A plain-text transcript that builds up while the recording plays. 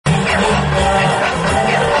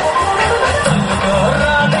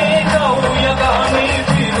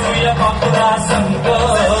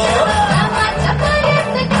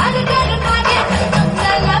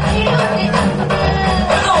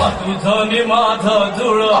माझं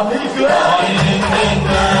जुळ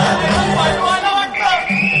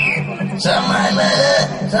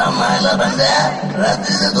समायला बंद्या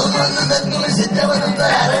रात्रीचं 2 वाजता तुम्ही सिद्धावर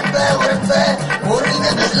आरडताय ओरडताय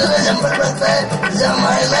पोरींच्या भेटलेलं 100 बघताय तिच्या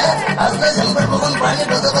मायला असलं 100 बघून पाणी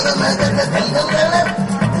बघत नाही तर का धमधम करणार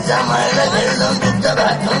तिच्या मायला घरी जाऊन तुमच्या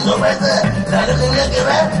भात घेऊन झोपायचं रागलिंग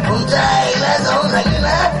केला तुमच्या आईला जाऊन सांगली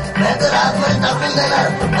ना नाहीतर आतमध्ये टाकून देणार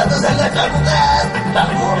आता सांगा टाकू का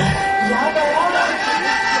टाकू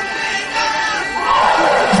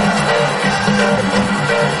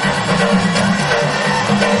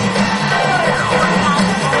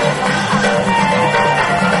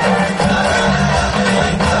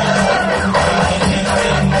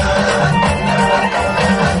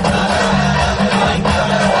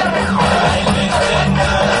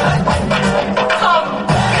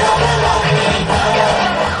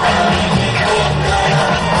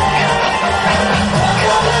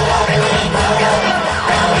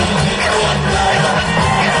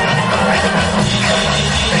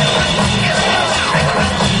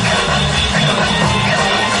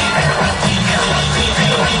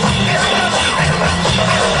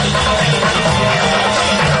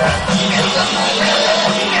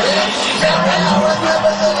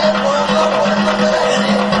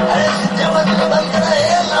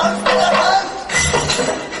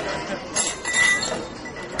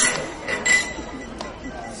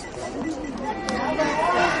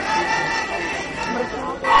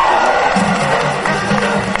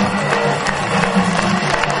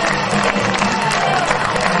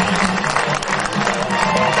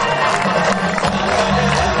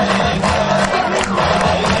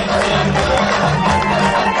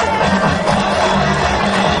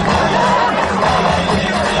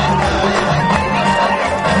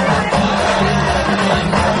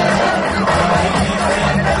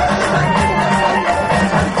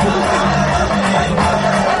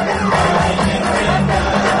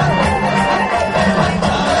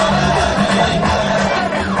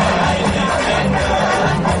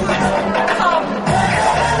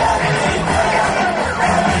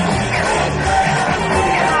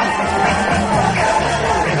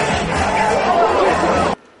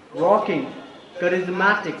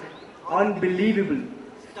Charismatic, unbelievable,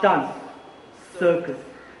 stunts, circus.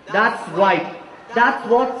 That's right, that's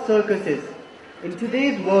what circus is. In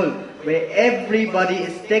today's world, where everybody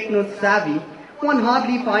is techno-savvy, one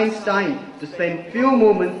hardly finds time to spend few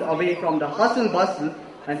moments away from the hustle-bustle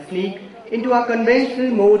and sneak into our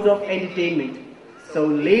conventional modes of entertainment. So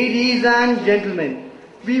ladies and gentlemen,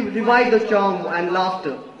 we revive the charm and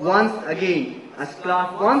laughter once again as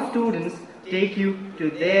Class 1 students take you to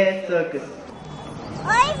their circus.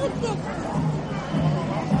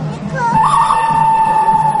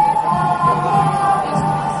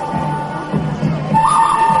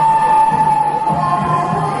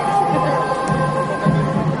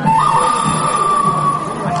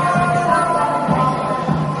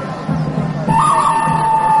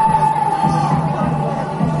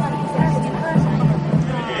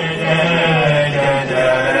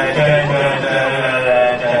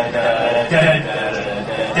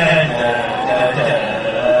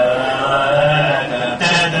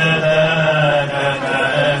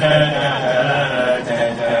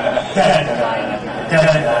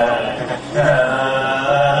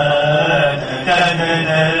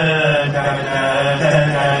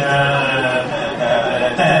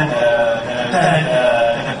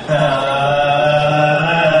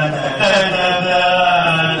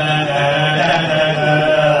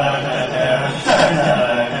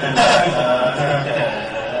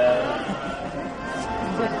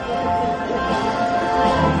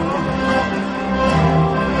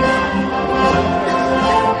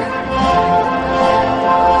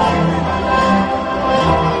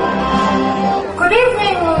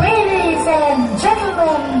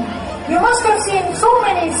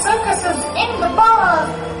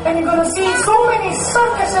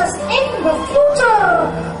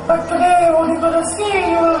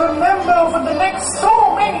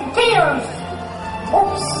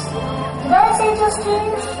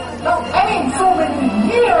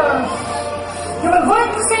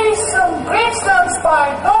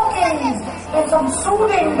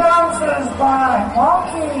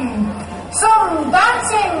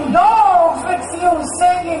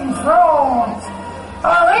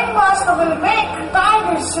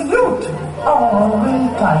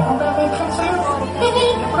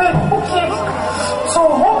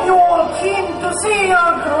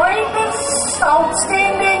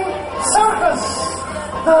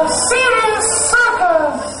 The serious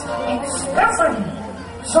circus. It's different.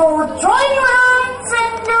 So join your hands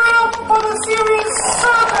and get up for the serious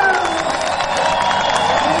circus.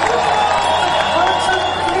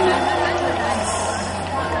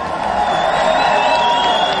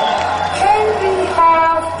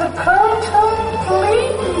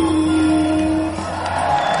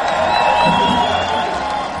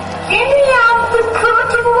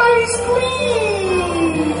 toys,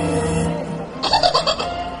 please.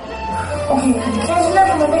 Okay, there's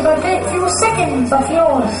nothing but they got a few seconds of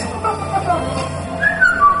yours.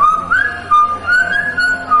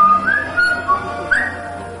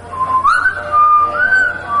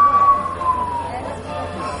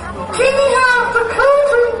 Can we have the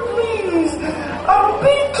curtain, please? Our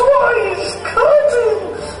big toys, curtain.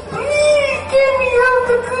 Please, can we have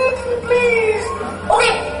the curtain, please?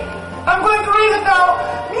 Okay, I'm going to raise it now.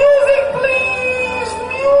 Music, please,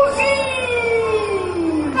 music.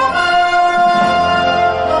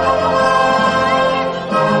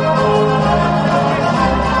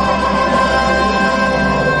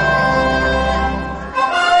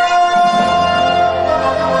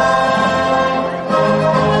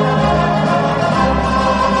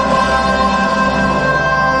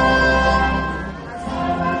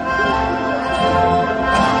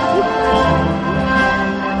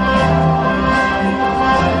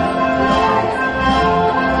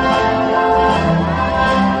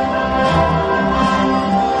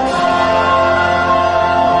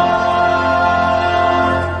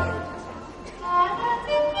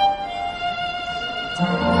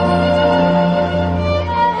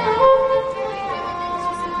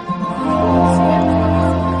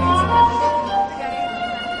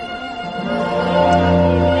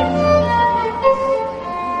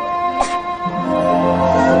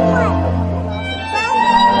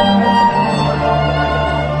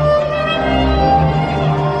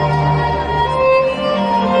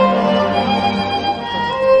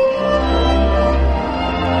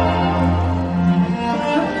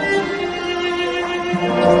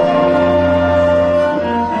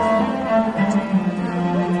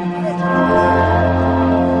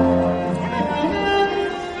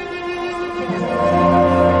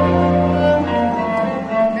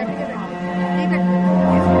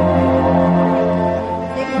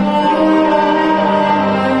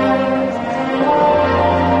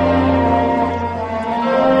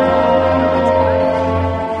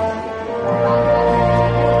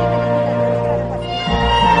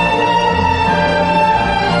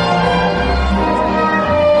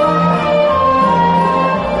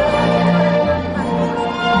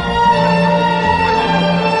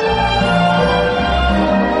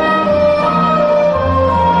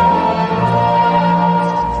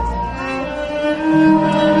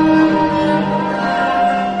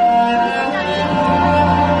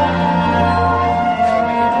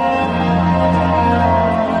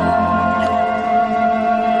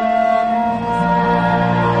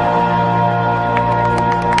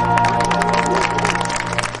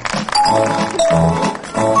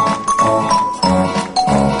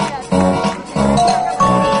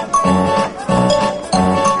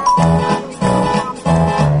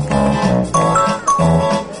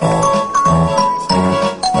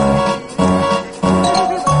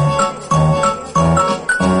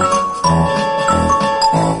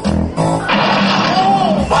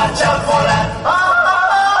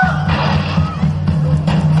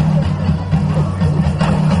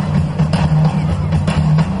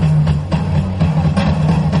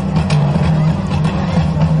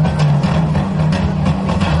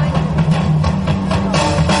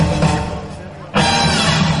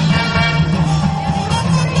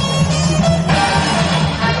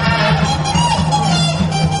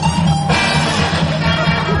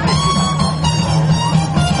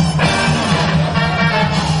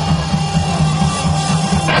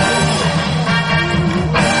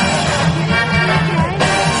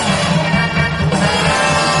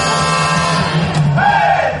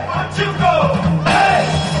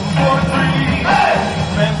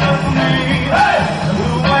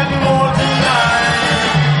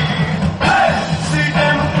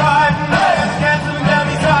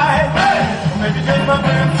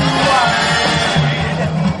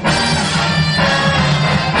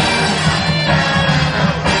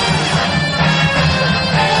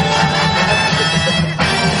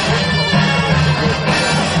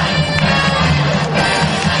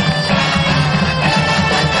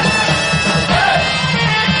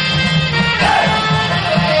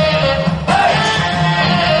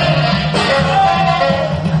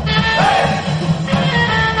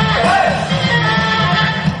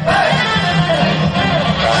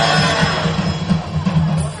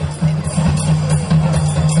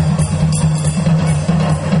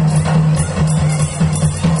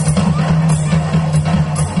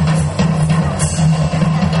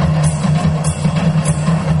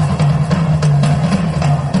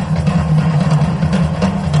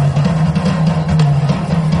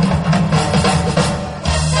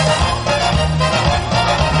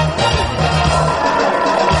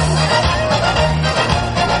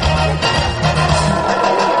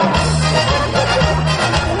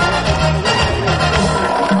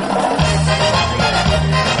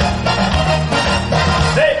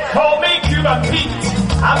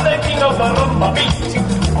 beat.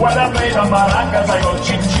 When I play the maracas, I go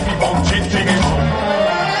chick, chicky, boom, chick, chicky, boom.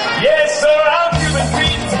 Yes, sir, I'm Cuban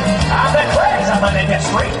Pete. I'm the craze, I'm an Indian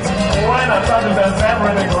street. When I start to dance,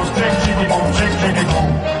 everything goes chick, chicky, boom, chick, chicky,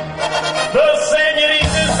 boom. The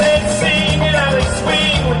senoritas that sing and I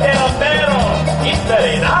swing with El Pero. It's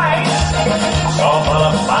 39.